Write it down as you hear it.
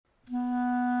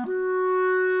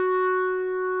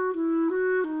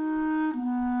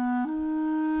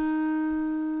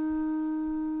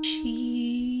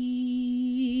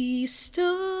stood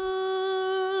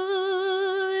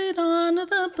on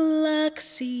the black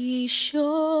sea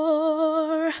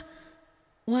shore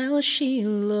while she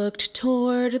looked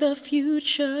toward the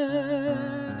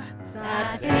future.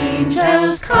 That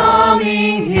angel's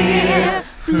coming here,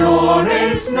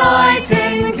 Florence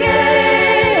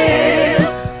Nightingale,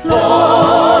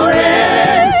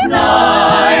 Florence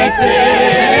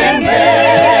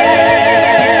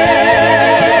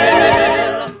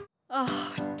Nightingale.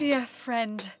 Oh, dear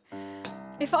friend.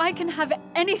 If I can have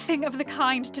anything of the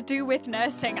kind to do with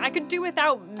nursing, I could do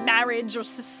without marriage or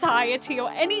society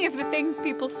or any of the things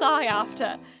people sigh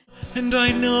after. And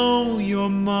I know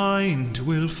your mind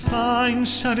will find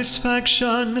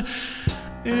satisfaction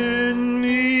in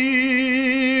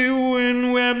me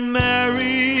when we're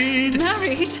married.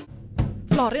 Married?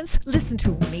 Florence, listen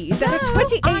to me. There are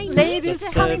 28 ladies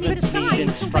coming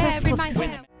inside to bury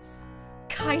myself.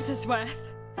 Kaiserswerth,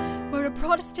 where a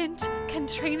Protestant can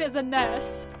train as a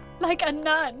nurse, like a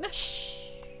nun. Shh.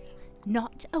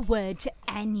 Not a word to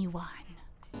anyone.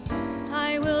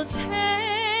 I will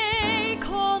take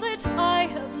all that I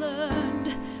have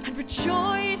learned and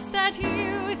rejoice that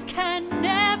youth can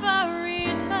never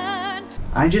return.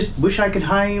 I just wish I could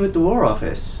hire you at the War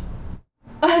Office.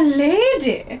 A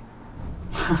lady?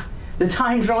 The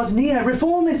time draws near.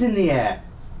 Reform is in the air.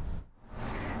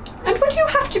 And would you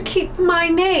have to keep my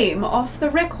name off the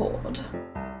record?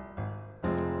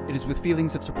 It is with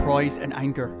feelings of surprise and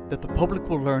anger that the public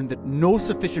will learn that no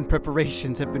sufficient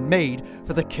preparations have been made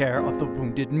for the care of the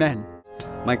wounded men.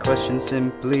 My question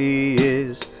simply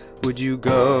is, would you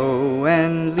go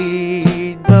and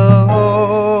lead the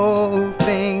whole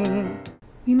thing?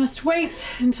 We must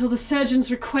wait until the surgeons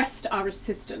request our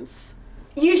assistance.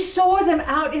 You saw them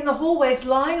out in the hallways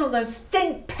lying on those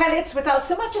thin pellets without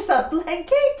so much as a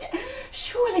blanket.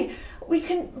 Surely we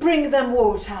can bring them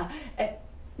water,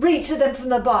 read to them from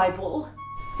the Bible.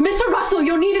 Mr. Russell,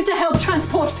 you're needed to help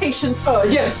transport patients.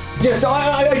 Yes,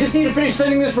 I just need to finish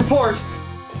sending this report.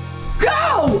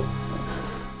 Go!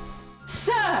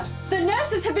 Sir, the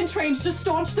nurses have been trained to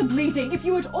staunch the bleeding. If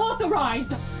you would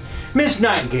authorize... Miss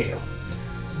Nightingale,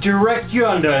 direct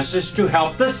your nurses to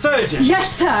help the surgeons. Yes,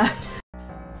 sir.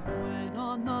 When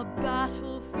on the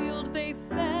battlefield they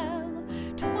fell,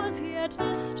 'twas yet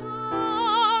the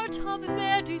start of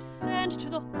their descent to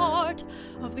the heart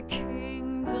of the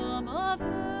kingdom of hell.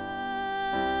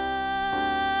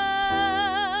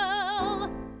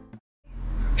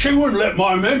 She wouldn't let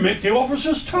my men make the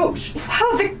officers' toast.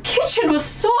 Well, the kitchen was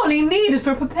sorely needed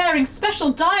for preparing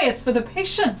special diets for the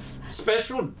patients.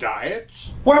 Special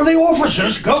diets? While the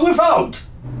officers go without.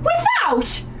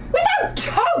 Without? Without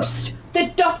toast? The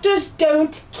doctors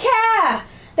don't care.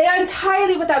 They are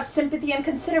entirely without sympathy and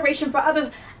consideration for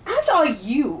others, as are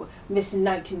you, Miss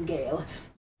Nightingale.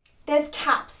 There's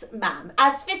caps, ma'am,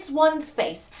 as fits one's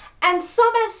face, and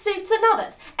some as suits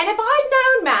another's. And if I'd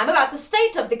known, ma'am, about the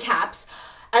state of the caps,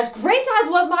 as great as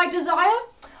was my desire,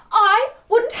 I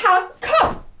wouldn't have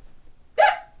come.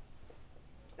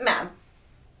 Ma'am.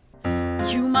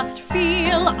 You must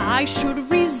feel I should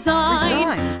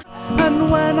resign. And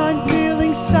when I'm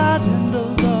feeling sad and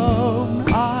alone,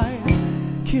 I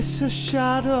kiss a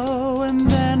shadow and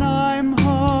then I'm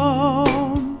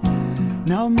home.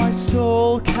 Now my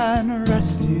soul can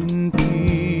rest in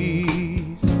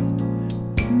peace.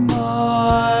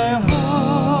 My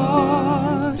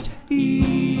heart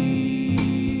eased.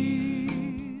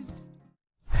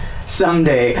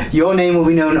 Someday, your name will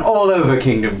be known all over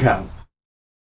Kingdom Come.